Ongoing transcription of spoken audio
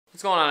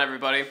What's going on,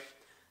 everybody?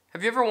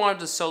 Have you ever wanted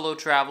to solo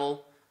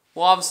travel?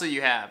 Well, obviously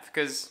you have,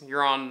 because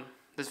you're on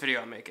this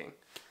video I'm making.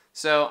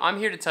 So I'm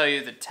here to tell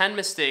you the 10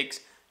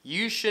 mistakes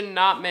you should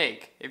not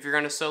make if you're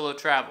going to solo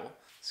travel.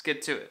 Let's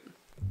get to it.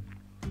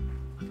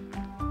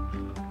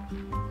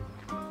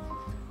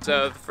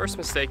 So the first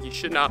mistake you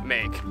should not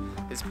make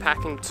is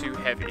packing too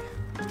heavy.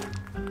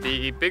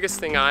 The biggest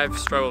thing I've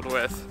struggled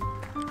with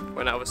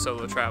when I was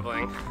solo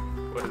traveling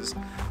was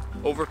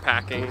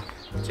overpacking,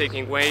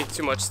 taking way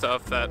too much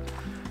stuff that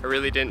I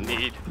really didn't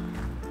need.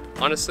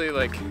 Honestly,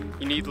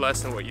 you need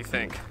less than what you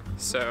think.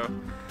 So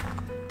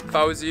if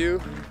I was you,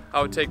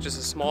 I would take just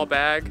a small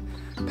bag,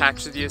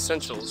 packed with the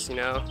essentials,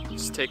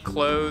 just take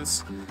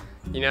clothes,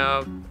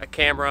 a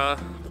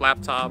camera,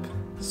 laptop,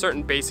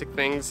 certain basic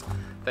things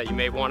that you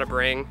may want to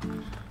bring.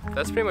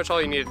 That's pretty much all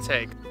you need to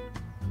take.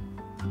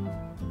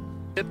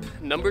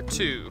 Tip number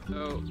 2.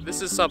 So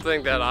this is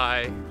something that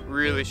I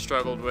really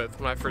struggled with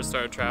when I first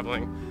started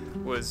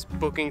traveling, was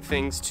booking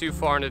things too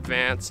far in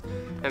advance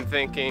and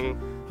thinking,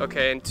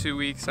 okay, in 2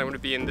 weeks I'm going to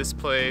be in this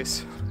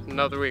place,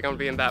 another week I'm going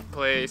to be in that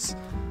place.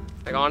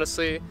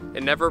 Honestly,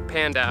 it never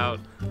panned out.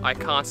 I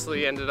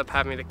constantly ended up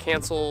having to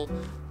cancel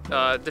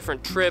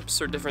different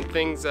trips or different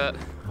things that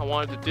I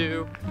wanted to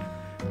do.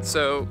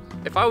 So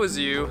if I was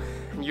you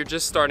and you're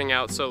just starting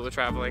out solo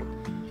traveling,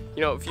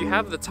 if you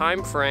have the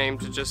time frame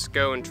to just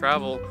go and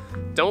travel,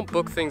 don't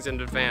book things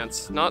in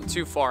advance, not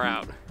too far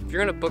out. If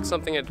you're gonna book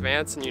something in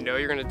advance and you know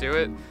you're gonna do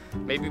it,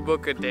 maybe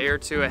book a day or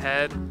two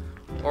ahead,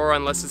 or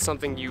unless it's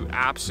something you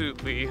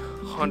absolutely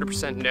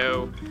 100%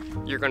 know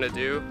you're gonna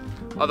do.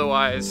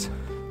 Otherwise,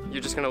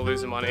 you're just gonna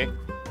lose the money.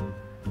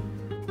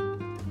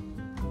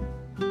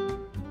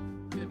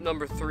 Tip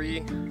number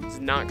 3 is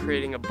not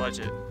creating a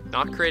budget.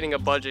 Not creating a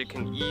budget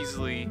can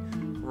easily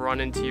run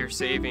into your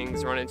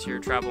savings, run into your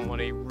travel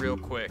money real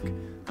quick.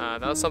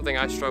 That was something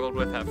I struggled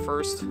with at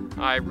first.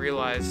 I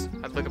realized,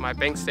 I'd look at my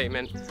bank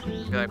statement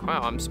and be like,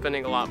 wow, I'm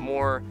spending a lot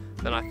more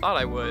than I thought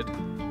I would,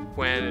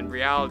 when in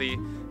reality,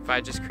 if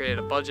I just created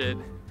a budget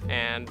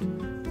and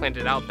planned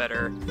it out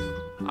better,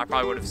 I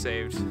probably would have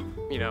saved,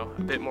 a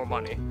bit more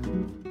money.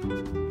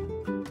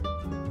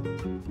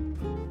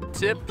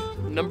 Tip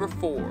number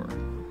 4,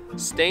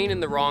 staying in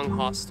the wrong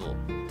hostel.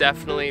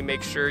 Definitely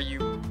make sure you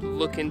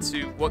look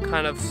into what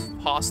kind of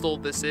hostel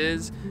this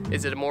is.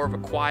 Is it more of a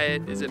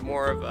quiet? Is it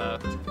more of a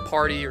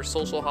party or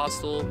social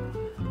hostel?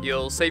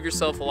 You'll save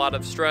yourself a lot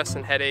of stress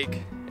and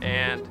headache,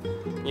 and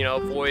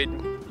avoid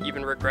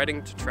even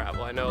regretting to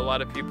travel. I know a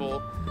lot of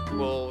people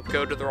will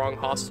go to the wrong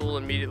hostel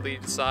and immediately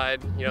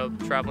decide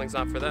traveling's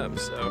not for them.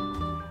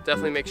 So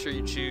definitely make sure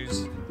you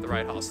choose the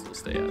right hostel to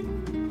stay at.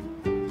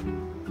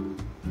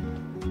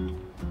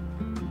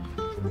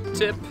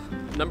 Tip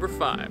number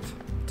 5.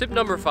 Tip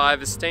number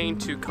 5 is staying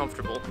too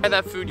comfortable. Try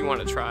that food you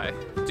want to try.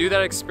 Do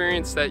that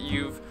experience that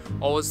you've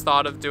always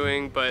thought of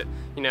doing but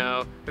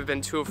have been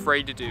too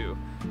afraid to do.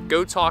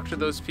 Go talk to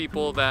those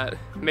people that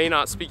may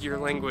not speak your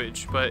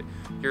language, but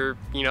you're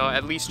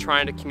at least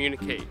trying to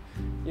communicate.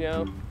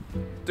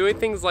 Doing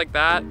things like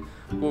that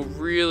will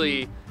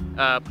really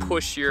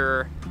push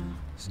your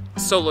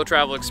solo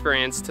travel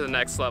experience to the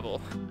next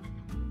level.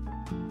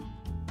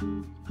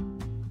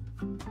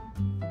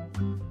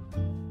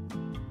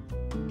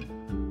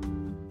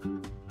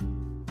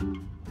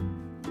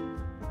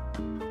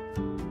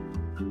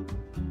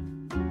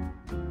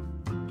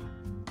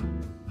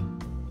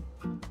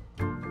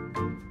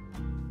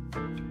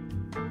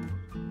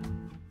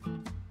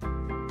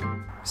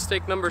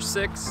 Mistake number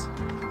 6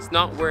 is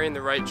not wearing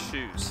the right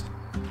shoes.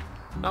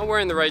 Not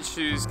wearing the right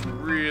shoes can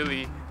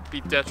really be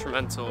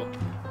detrimental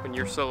when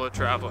you're solo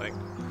traveling.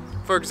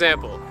 For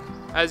example,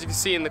 as you can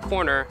see in the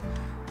corner,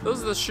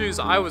 those are the shoes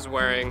I was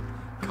wearing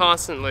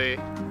constantly,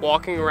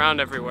 walking around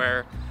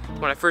everywhere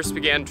when I first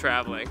began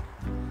traveling.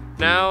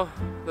 Now,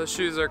 those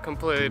shoes are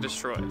completely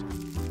destroyed.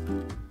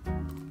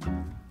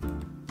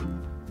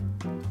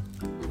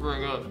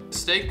 Very good.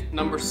 Mistake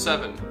number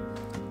 7.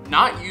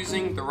 Not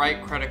using the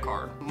right credit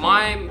card.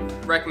 My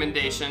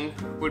recommendation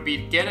would be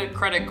to get a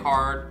credit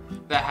card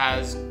that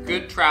has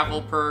good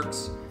travel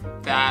perks,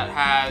 that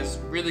has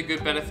really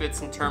good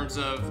benefits in terms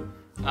of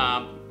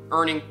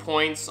earning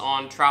points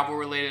on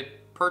travel-related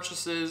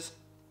purchases.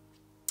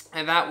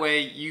 And that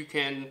way you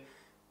can,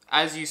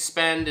 as you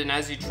spend and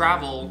as you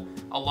travel,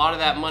 a lot of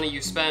that money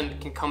you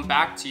spend can come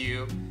back to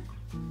you,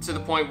 to the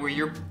point where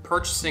you're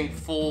purchasing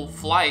full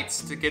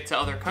flights to get to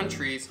other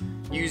countries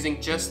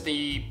using just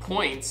the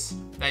points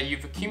that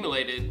you've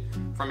accumulated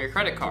from your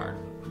credit card.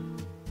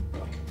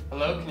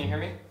 Hello, can you hear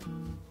me?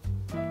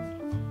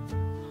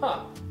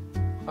 Huh,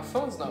 my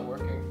phone's not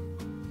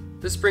working.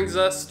 This brings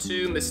us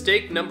to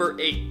mistake number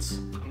 8,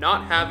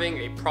 not having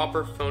a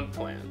proper phone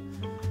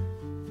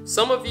plan.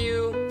 Some of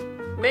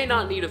you may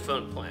not need a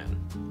phone plan.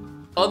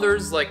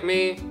 Others, like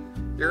me,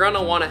 you're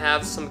gonna wanna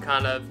have some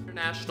kind of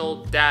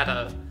international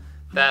data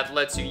that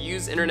lets you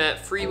use internet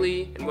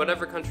freely in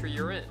whatever country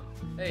you're in.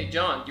 Hey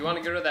John, do you want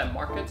to go to that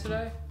market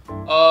today?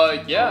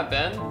 Yeah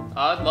Ben,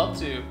 I'd love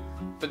to.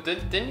 But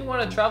didn't you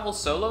want to travel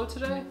solo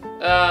today?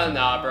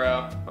 Nah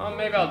bro, well,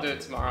 maybe I'll do it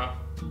tomorrow.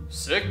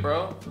 Sick,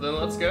 bro. Then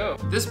let's go.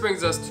 This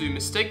brings us to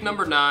mistake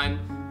number 9,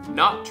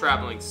 not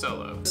traveling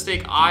solo.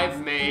 Mistake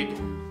I've made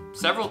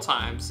several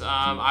times.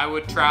 I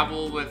would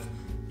travel with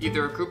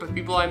either a group of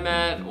people I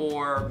met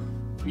or,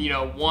 you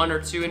know, 1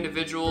 or 2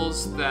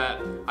 individuals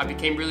that I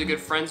became really good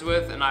friends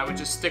with, and I would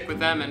just stick with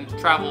them and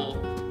travel,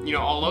 you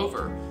know, all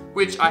over,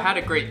 which I had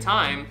a great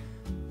time.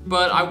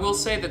 But I will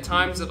say the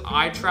times that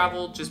I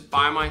traveled just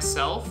by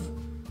myself,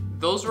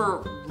 those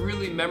were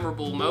really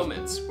memorable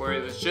moments where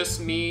it was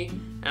just me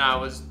and I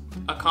was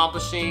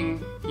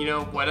accomplishing, you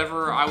know,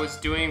 whatever I was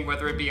doing,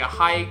 whether it be a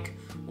hike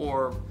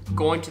or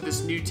going to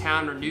this new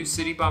town or new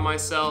city by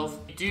myself.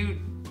 You do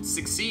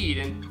succeed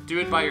and do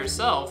it by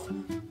yourself,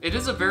 it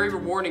is a very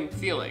rewarding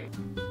feeling.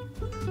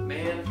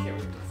 Man, can't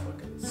wait to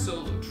fucking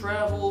solo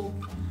travel.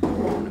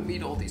 I'm gonna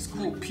meet all these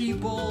cool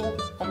people.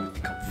 I'm gonna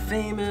become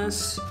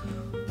famous.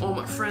 All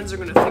my friends are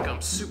gonna think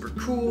I'm super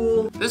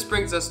cool. This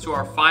brings us to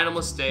our final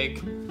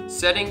mistake,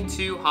 setting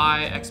too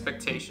high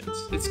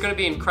expectations. It's gonna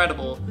be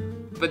incredible,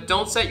 but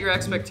don't set your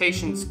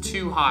expectations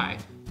too high.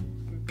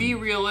 Be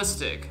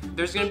realistic.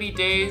 There's gonna be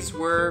days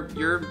where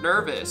you're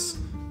nervous,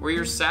 where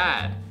you're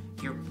sad,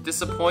 you're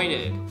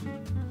disappointed.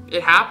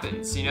 It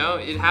happens, you know?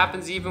 It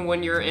happens even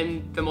when you're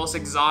in the most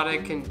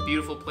exotic and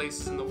beautiful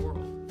places in the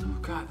world. Oh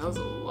God, that was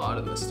a lot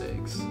of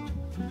mistakes.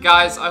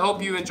 Guys, I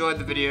hope you enjoyed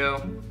the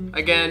video.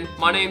 Again,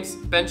 my name's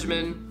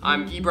Benjamin.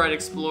 I'm Ebright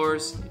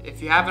Explores.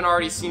 If you haven't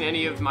already seen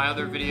any of my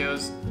other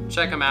videos,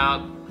 check them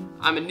out.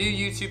 I'm a new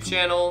YouTube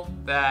channel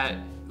that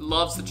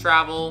loves to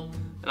travel,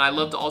 and I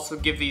love to also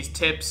give these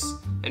tips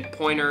and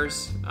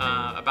pointers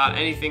about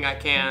anything I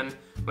can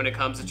when it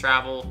comes to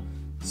travel.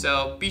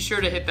 So be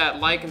sure to hit that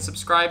like and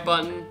subscribe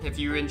button if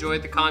you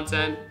enjoyed the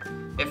content.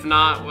 If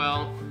not,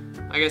 well,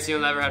 I guess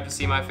you'll never have to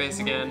see my face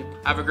again.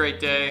 Have a great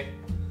day.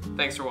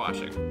 Thanks for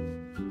watching.